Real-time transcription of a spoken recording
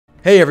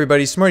Hey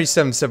everybody,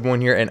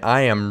 Smarty771 here, and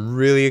I am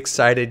really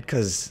excited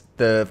because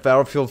the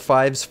Battlefield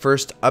 5's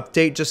first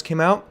update just came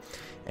out,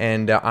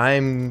 and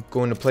I'm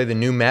going to play the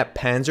new map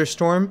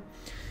Panzerstorm,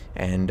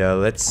 and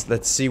let's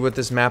see what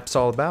this map's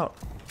all about.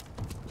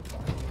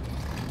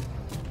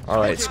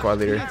 Alright, squad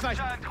leader.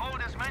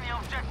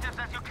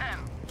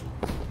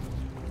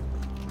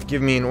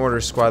 Give me an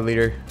order, squad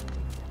leader.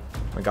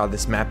 Oh my god,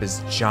 this map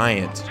is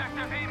giant.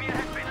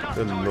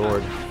 Good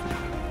lord.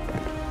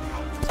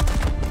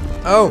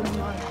 Oh!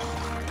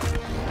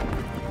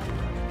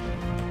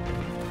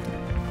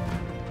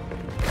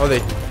 Oh, they...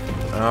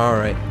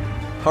 Alright.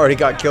 Already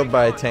got killed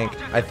by a tank.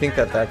 I think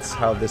that's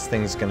how this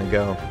thing's gonna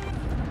go.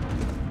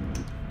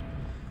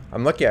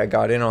 I'm lucky I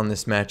got in on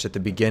this match at the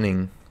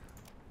beginning.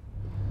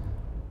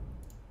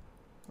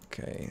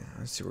 Okay,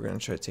 let's see, we're gonna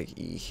try to take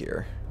E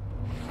here.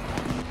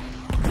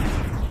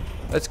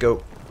 Let's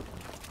go.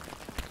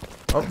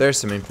 Oh, there's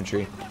some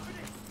infantry.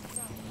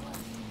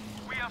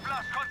 We have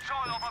lost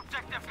control of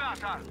objective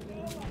Bertha.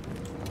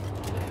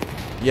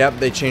 Yep,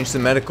 they changed the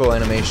medical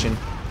animation.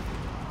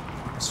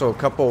 So a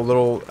couple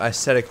little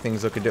aesthetic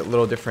things look a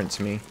little different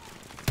to me.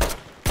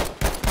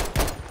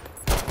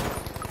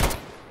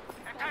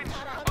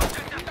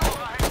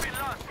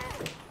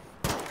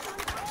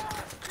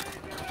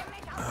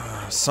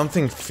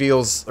 Something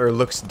feels or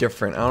looks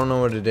different. I don't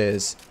know what it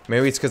is.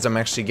 Maybe it's because I'm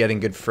actually getting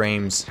good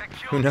frames.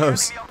 Who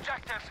knows?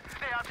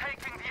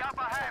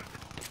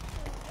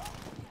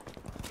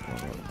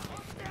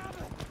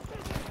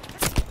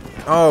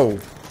 Oh!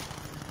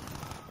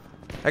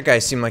 That guy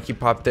seemed like he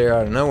popped there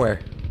out of nowhere.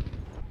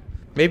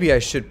 Maybe I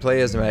should play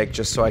as a medic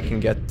just so I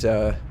can get,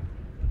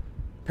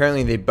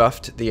 apparently they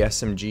buffed the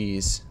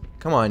SMGs.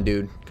 Come on,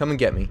 dude. Come and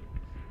get me.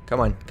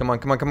 Come on, come on,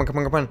 come on, come on, come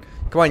on, come on.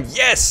 Come on,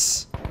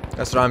 yes!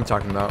 That's what I'm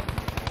talking about.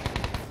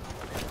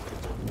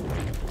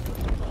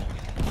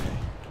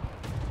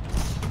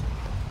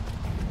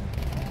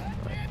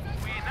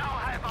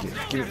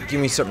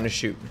 Give me something to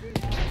shoot.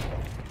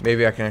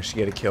 Maybe I can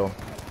actually get a kill.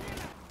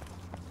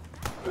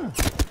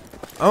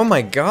 Oh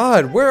my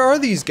god, where are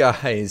these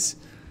guys?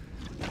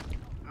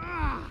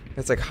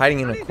 It's like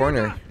hiding in a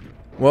corner.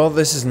 Well,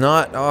 this is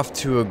not off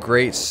to a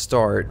great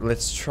start.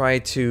 Let's try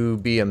to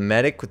be a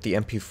medic with the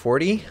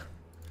MP40.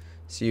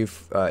 See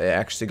if it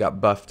actually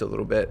got buffed a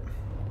little bit.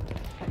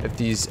 If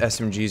these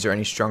SMGs are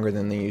any stronger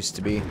than they used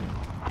to be.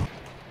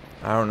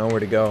 I don't know where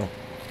to go.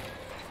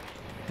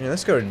 Yeah,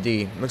 let's go to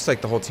D. Looks like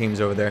the whole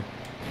team's over there.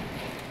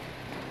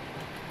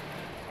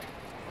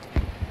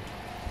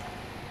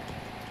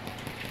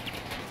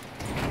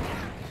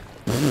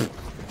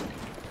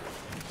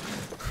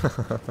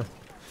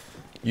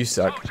 You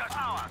suck.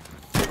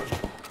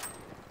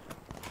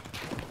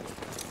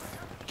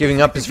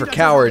 Giving up is for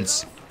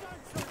cowards.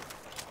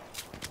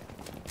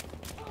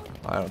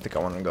 I don't think I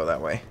want to go that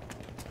way.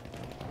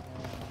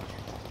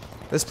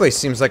 This place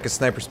seems like a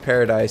sniper's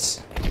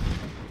paradise.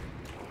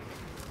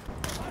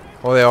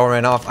 Oh, they all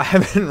ran off. I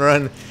haven't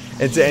run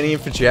into any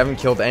infantry. I haven't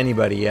killed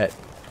anybody yet.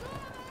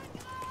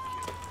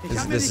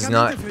 This is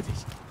not...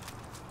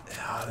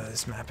 Oh,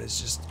 this map is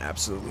just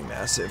absolutely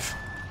massive.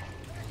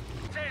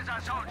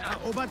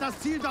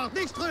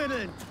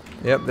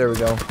 Yep, there we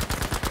go.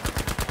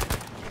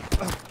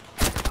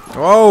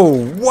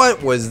 Oh,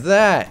 what was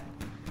that?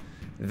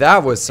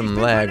 That was some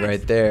lag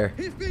right there.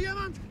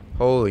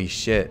 Holy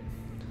shit.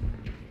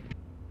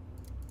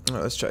 Oh,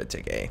 let's try to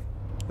take A.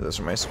 That's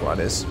where my squad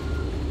is.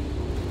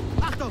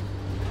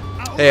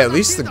 Hey, at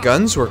least the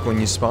guns work when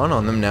you spawn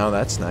on them now.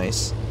 That's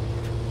nice.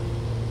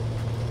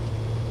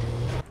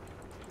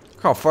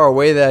 Look how far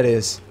away that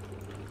is.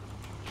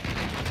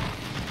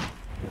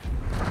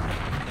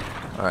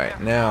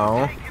 Alright,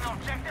 now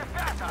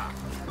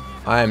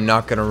I am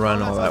not gonna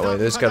run all that way.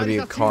 There's gotta be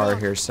a car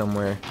here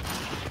somewhere.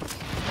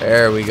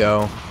 There we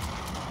go.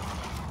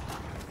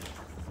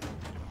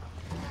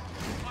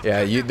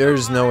 Yeah,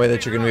 there's no way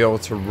that you're gonna be able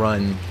to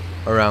run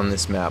around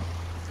this map.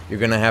 You're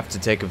gonna have to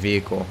take a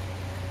vehicle.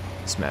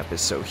 This map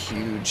is so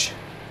huge.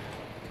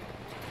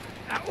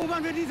 Look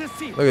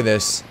at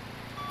this.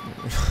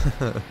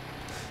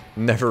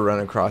 Never run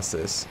across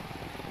this.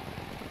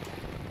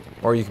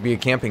 Or you could be a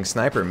camping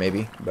sniper,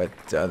 maybe, but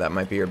that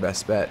might be your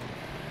best bet.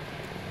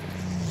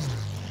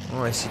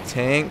 Oh, I see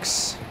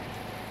tanks.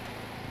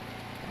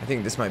 I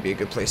think this might be a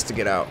good place to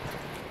get out.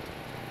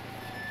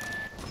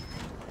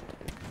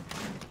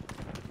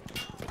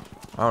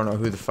 I don't know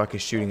who the fuck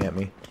is shooting at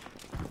me.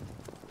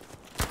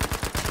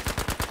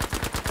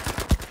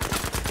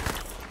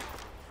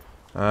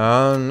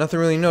 Nothing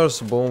really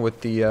noticeable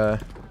with the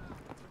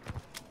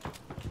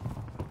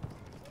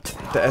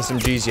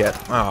SMGs yet.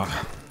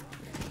 Ah.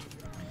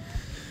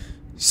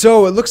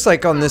 So it looks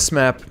like on this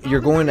map you're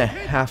going to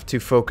have to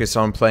focus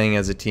on playing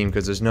as a team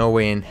because there's no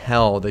way in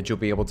hell that you'll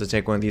be able to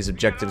take one of these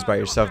objectives by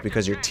yourself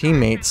because your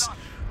teammates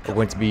are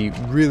going to be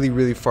really,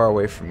 really far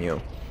away from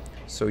you.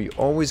 So you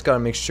always got to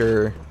make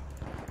sure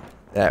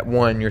that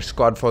one, your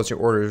squad follows your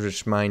orders,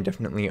 which mine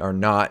definitely are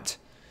not,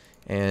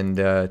 and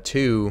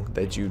two,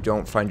 that you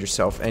don't find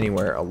yourself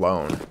anywhere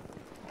alone.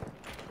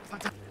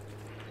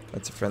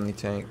 That's a friendly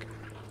tank.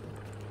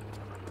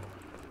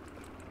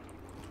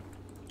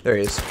 There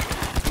he is.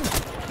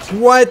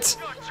 What?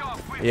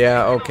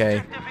 Yeah,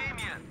 okay.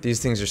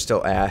 These things are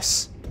still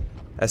ass.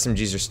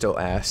 SMGs are still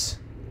ass.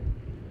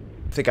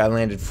 I think I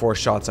landed 4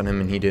 shots on him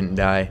and he didn't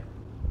die.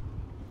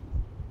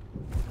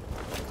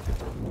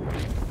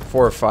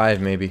 4 or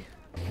 5 maybe.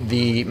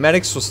 The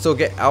medics will still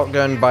get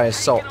outgunned by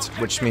assault,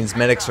 which means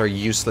medics are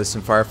useless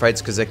in firefights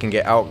because they can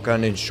get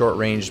outgunned in short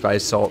range by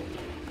assault.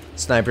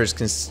 Snipers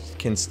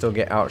can still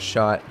get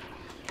outshot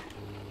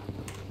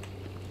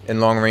in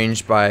long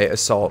range by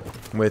assault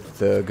with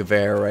the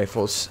Gewehr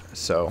rifles.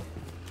 So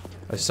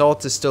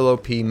assault is still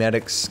OP,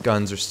 medics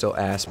guns are still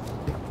ass.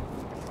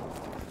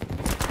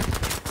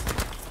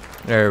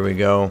 There we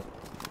go.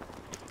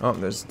 Oh,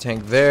 there's a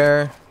tank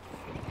there.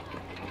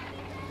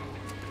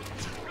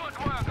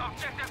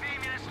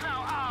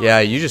 Yeah,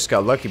 you just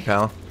got lucky,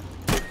 pal.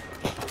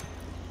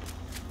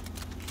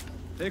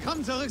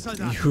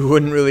 You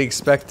wouldn't really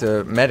expect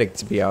a medic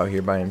to be out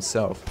here by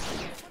himself.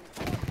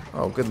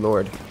 Oh, good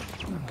lord.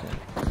 Okay.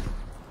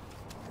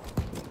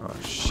 Oh,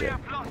 shit.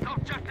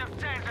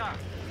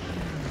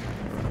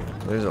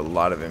 There's a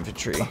lot of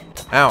infantry.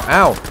 Ow,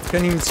 ow!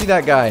 Couldn't even see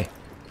that guy.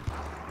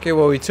 Okay,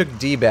 well, we took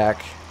D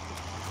back.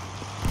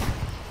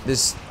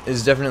 This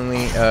is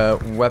definitely a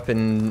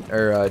weapon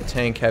or a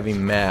tank heavy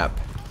map.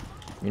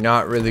 You're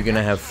not really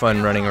gonna have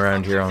fun running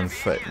around here on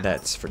foot,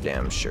 that's for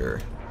damn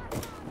sure.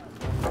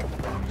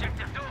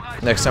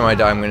 Next time I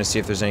die, I'm gonna see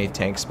if there's any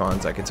tank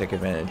spawns I can take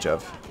advantage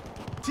of.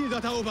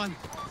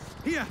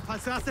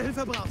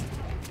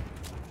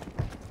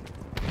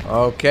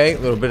 Okay, a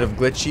little bit of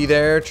glitchy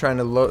there, trying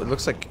to load. It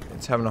looks like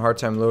it's having a hard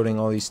time loading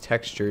all these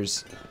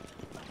textures.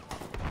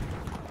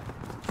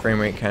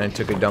 Frame rate kind of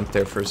took a dump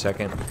there for a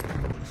second.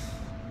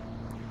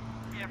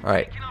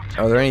 Alright,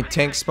 are there any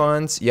tank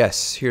spawns?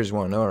 Yes, here's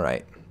one,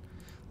 alright.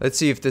 Let's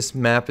see if this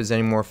map is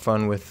any more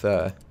fun with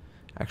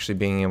actually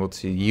being able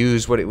to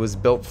use what it was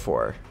built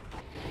for.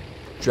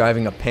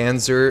 Driving a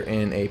Panzer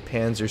in a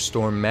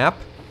Panzerstorm map.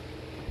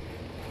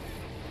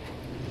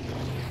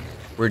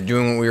 We're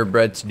doing what we were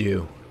bred to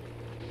do.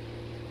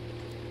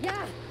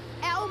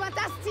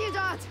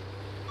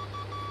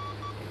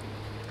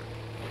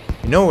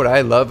 You know what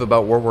I love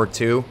about World War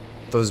II?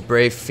 Those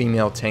brave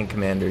female tank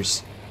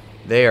commanders.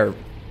 They are,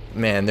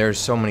 man, there's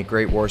so many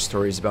great war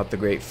stories about the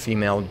great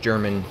female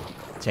German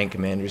tank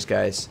commanders,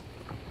 guys.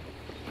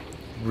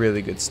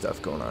 Really good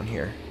stuff going on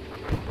here.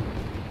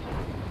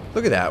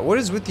 Look at that. What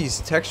is with these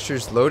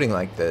textures loading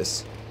like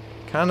this?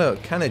 Kinda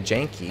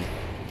janky.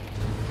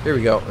 Here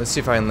we go. Let's see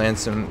if I can land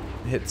some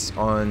hits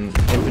on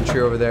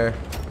infantry over there.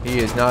 He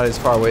is not as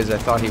far away as I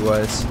thought he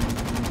was.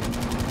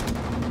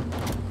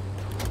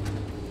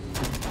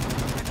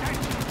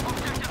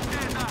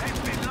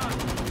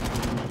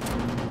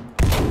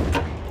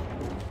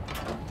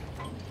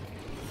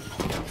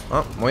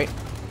 Oh, wait.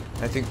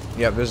 I think,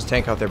 yeah, there's a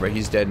tank out there, but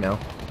he's dead now.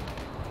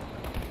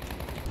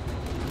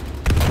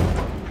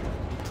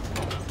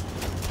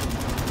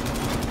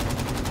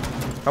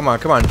 Come on,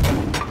 come on.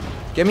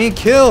 Get me a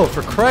kill,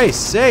 for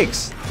Christ's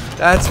sakes.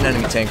 That's an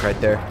enemy tank right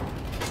there.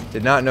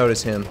 Did not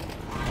notice him.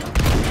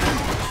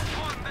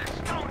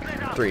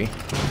 3.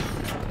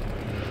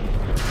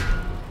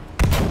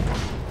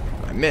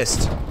 I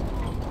missed.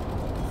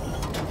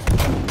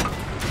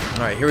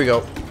 Alright, here we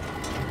go.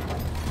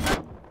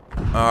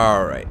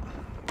 Alright.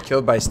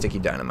 Killed by sticky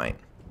dynamite.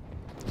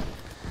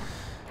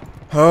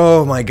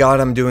 Oh my god,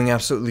 I'm doing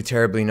absolutely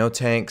terribly. No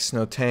tanks,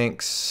 no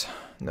tanks,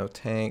 no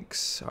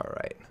tanks.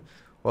 Alright.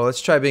 Well,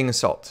 let's try being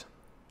assault.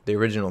 The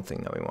original thing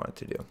that we wanted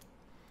to do.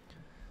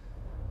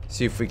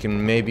 See if we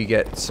can maybe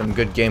get some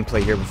good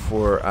gameplay here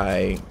before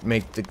I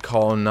make the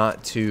call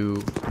not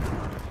to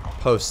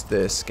post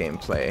this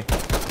gameplay.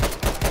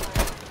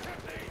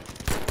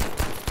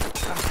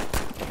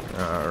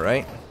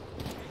 Alright.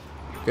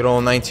 Good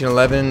old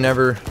 1911,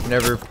 never.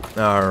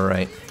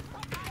 Alright.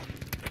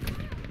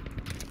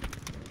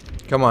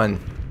 Come on.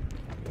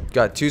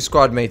 Got 2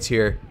 squad mates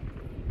here.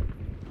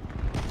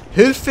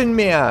 Hilfen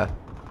mir!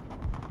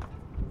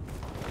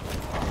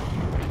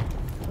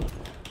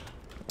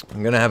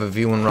 I'm gonna have a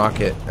V1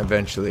 rocket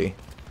eventually.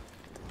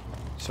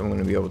 So I'm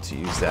gonna be able to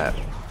use that.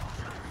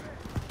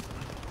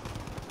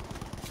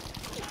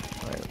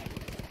 Right.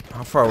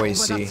 How far away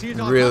is C?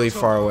 Really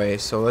far away,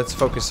 so let's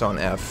focus on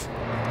F.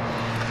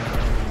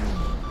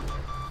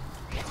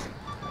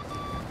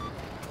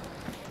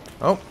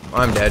 Oh,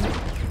 I'm dead.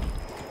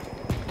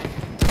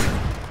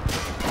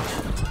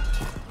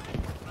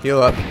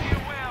 Heal up.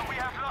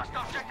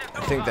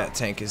 I think that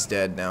tank is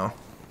dead now.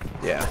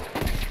 Yeah.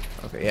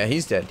 Okay, yeah,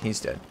 he's dead.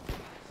 He's dead.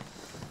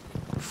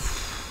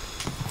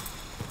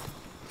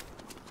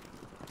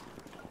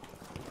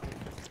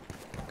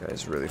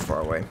 Guy's really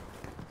far away.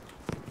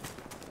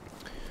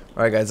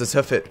 Alright guys, let's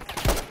hoof it.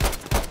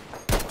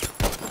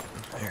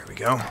 There we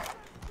go.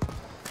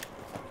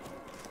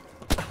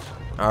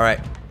 Alright.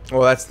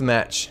 Well, that's the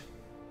match.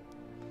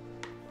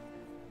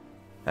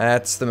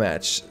 That's the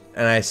match.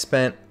 And I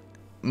spent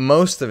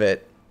most of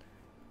it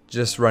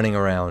just running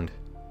around.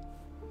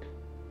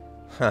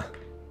 Huh.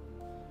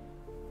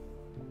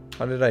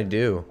 How did I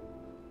do?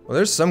 Well,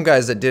 there's some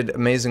guys that did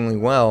amazingly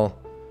well,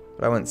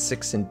 But I went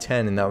 6 and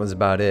 10, and that was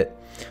about it.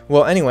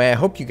 Well, anyway, I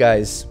hope you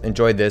guys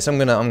enjoyed this. I'm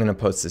gonna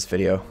post this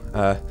video.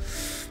 I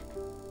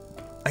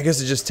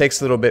guess it just takes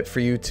a little bit for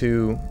you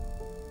to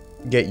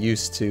get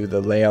used to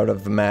the layout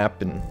of the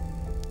map, and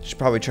you should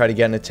probably try to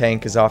get in a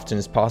tank as often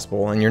as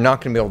possible. And you're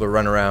not gonna be able to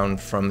run around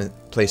from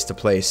place to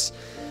place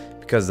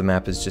because the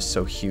map is just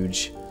so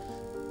huge.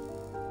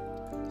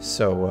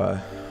 So,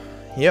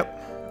 yep.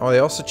 Oh, they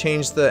also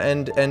changed the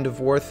end of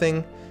war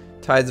thing.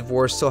 Tides of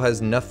War still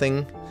has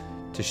nothing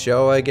to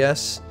show, I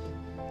guess.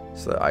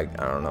 So I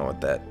don't know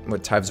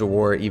what Tides of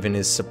War even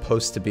is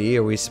supposed to be.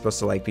 Are we supposed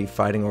to like be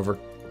fighting over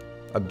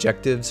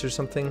objectives or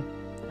something?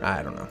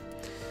 I don't know.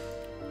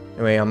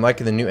 Anyway, I'm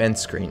liking the new end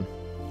screen.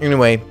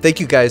 Anyway, thank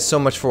you guys so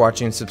much for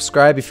watching.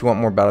 Subscribe if you want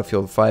more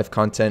Battlefield 5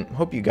 content.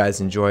 Hope you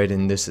guys enjoyed,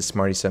 and this is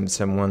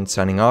Smarty771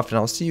 signing off, and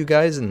I'll see you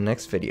guys in the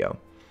next video.